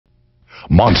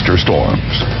monster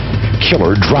storms,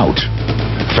 killer drought,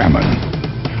 famine,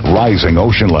 rising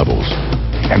ocean levels,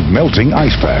 and melting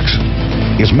ice packs.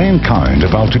 Is mankind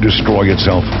about to destroy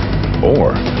itself?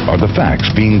 Or are the facts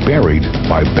being buried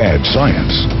by bad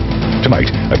science?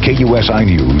 Tonight, a KUSI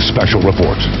News special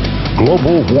report.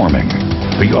 Global warming,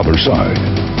 the other side.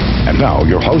 And now,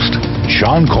 your host,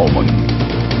 Sean Coleman.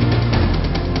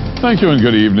 Thank you and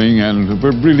good evening, and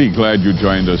we're really glad you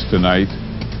joined us tonight.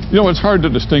 You know, it's hard to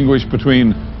distinguish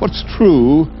between what's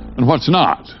true and what's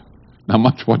not. Now,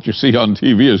 much what you see on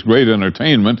TV is great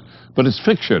entertainment, but it's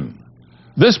fiction.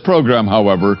 This program,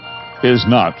 however, is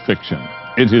not fiction.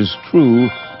 It is true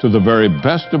to the very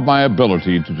best of my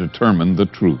ability to determine the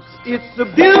truth. It's a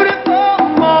beautiful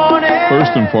morning.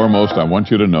 First and foremost, I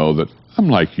want you to know that I'm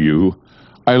like you.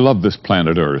 I love this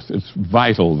planet Earth. It's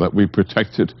vital that we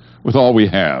protect it with all we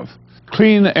have.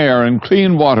 Clean air and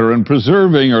clean water and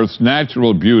preserving Earth's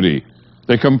natural beauty,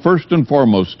 they come first and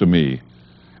foremost to me.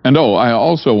 And I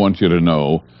also want you to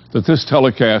know that this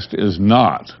telecast is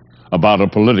not about a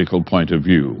political point of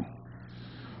view.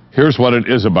 Here's what it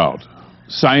is about: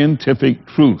 scientific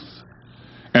truth.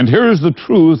 And here's the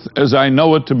truth as I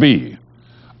know it to be.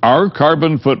 Our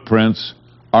carbon footprints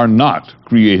are not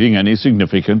creating any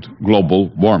significant global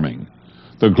warming.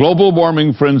 The global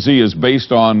warming frenzy is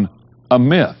based on a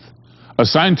myth, a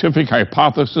scientific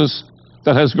hypothesis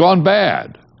that has gone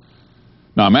bad.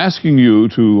 Now, I'm asking you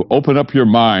to open up your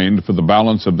mind for the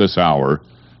balance of this hour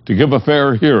to give a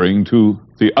fair hearing to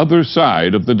the other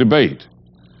side of the debate.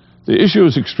 The issue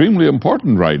is extremely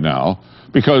important right now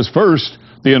because, first,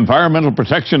 the Environmental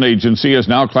Protection Agency has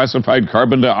now classified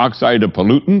carbon dioxide a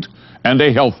pollutant and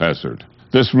a health hazard.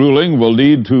 This ruling will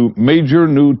lead to major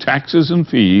new taxes and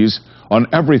fees on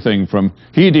everything from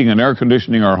heating and air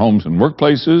conditioning our homes and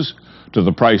workplaces, to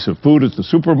the price of food at the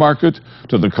supermarket,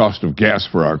 to the cost of gas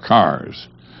for our cars.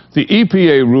 The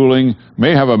EPA ruling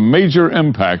may have a major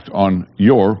impact on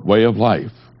your way of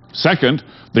life. Second,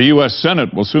 the U.S.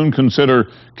 Senate will soon consider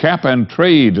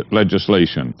cap-and-trade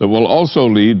legislation that will also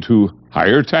lead to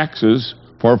higher taxes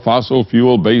for fossil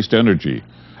fuel-based energy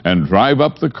and drive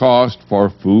up the cost for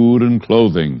food and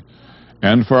clothing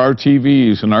and for our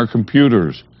TVs and our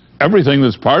computers, everything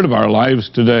that's part of our lives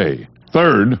today.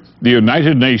 Third, the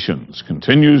United Nations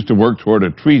continues to work toward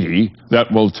a treaty that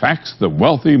will tax the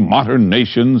wealthy modern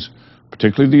nations,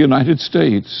 particularly the United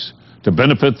States, to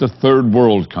benefit the third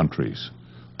world countries.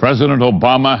 President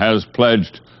Obama has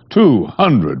pledged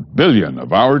 $200 billion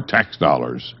of our tax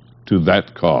dollars to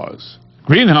that cause.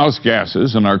 Greenhouse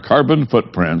gases and our carbon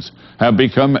footprints have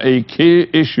become a key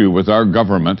issue with our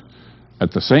government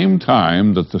at the same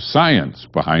time that the science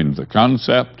behind the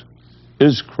concept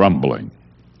is crumbling.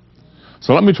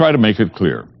 So let me try to make it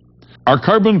clear. Our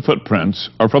carbon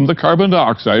footprints are from the carbon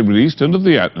dioxide released into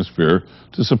the atmosphere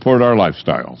to support our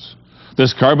lifestyles.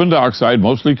 This carbon dioxide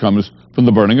mostly comes from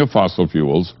the burning of fossil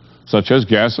fuels, such as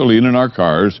gasoline in our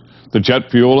cars, the jet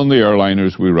fuel in the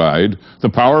airliners we ride, the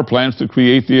power plants that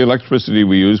create the electricity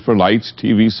we use for lights,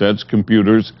 TV sets,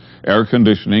 computers, air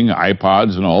conditioning,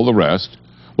 iPods, and all the rest.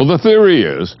 Well, the theory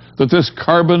is that this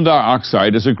carbon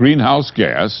dioxide is a greenhouse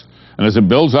gas, and as it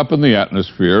builds up in the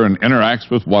atmosphere and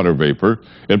interacts with water vapor,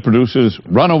 it produces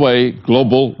runaway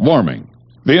global warming.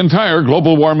 The entire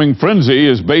global warming frenzy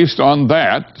is based on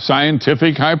that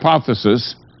scientific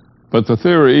hypothesis, but the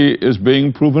theory is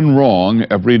being proven wrong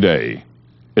every day.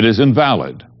 It is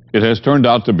invalid. It has turned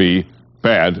out to be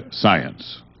bad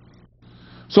science.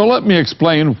 So let me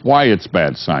explain why it's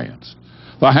bad science.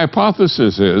 The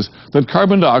hypothesis is that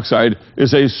carbon dioxide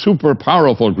is a super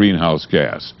powerful greenhouse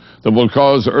gas that will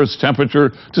cause Earth's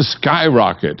temperature to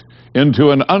skyrocket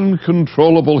into an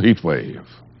uncontrollable heat wave.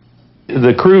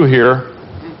 The crew here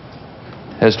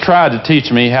has tried to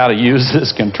teach me how to use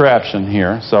this contraption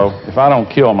here, so if I don't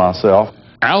kill myself.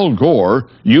 Al Gore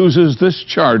uses this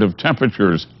chart of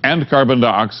temperatures and carbon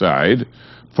dioxide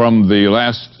from the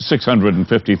last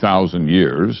 650,000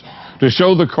 years to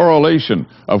show the correlation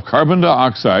of carbon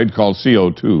dioxide, called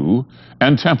CO2,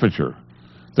 and temperature.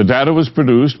 The data was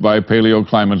produced by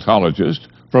paleoclimatologists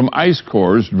from ice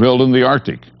cores drilled in the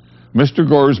Arctic. Mr.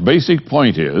 Gore's basic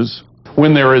point is,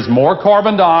 when there is more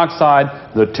carbon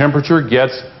dioxide, the temperature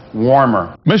gets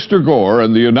warmer. Mr. Gore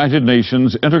and the United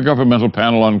Nations Intergovernmental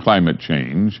Panel on Climate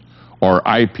Change, or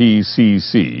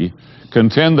IPCC,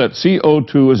 contend that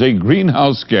CO2 is a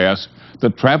greenhouse gas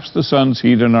that traps the sun's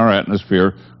heat in our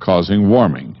atmosphere, causing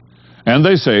warming. And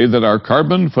they say that our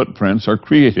carbon footprints are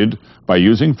created by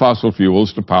using fossil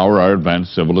fuels to power our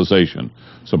advanced civilization.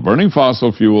 So burning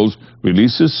fossil fuels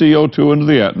releases CO2 into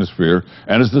the atmosphere,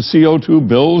 and as the CO2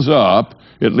 builds up,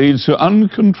 it leads to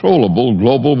uncontrollable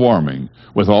global warming,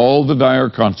 with all the dire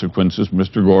consequences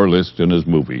Mr. Gore lists in his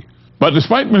movie. But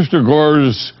despite Mr.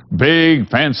 Gore's big,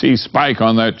 fancy spike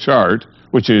on that chart,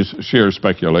 which is sheer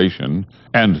speculation,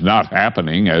 and not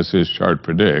happening as his chart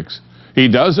predicts, he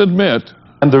does admit...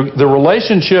 And the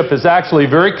relationship is actually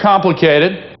very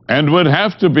complicated. And would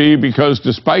have to be, because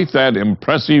despite that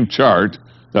impressive chart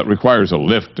that requires a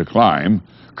lift to climb,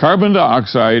 carbon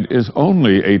dioxide is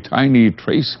only a tiny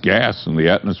trace gas in the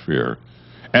atmosphere,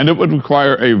 and it would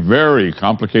require a very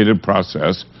complicated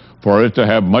process for it to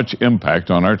have much impact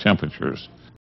on our temperatures.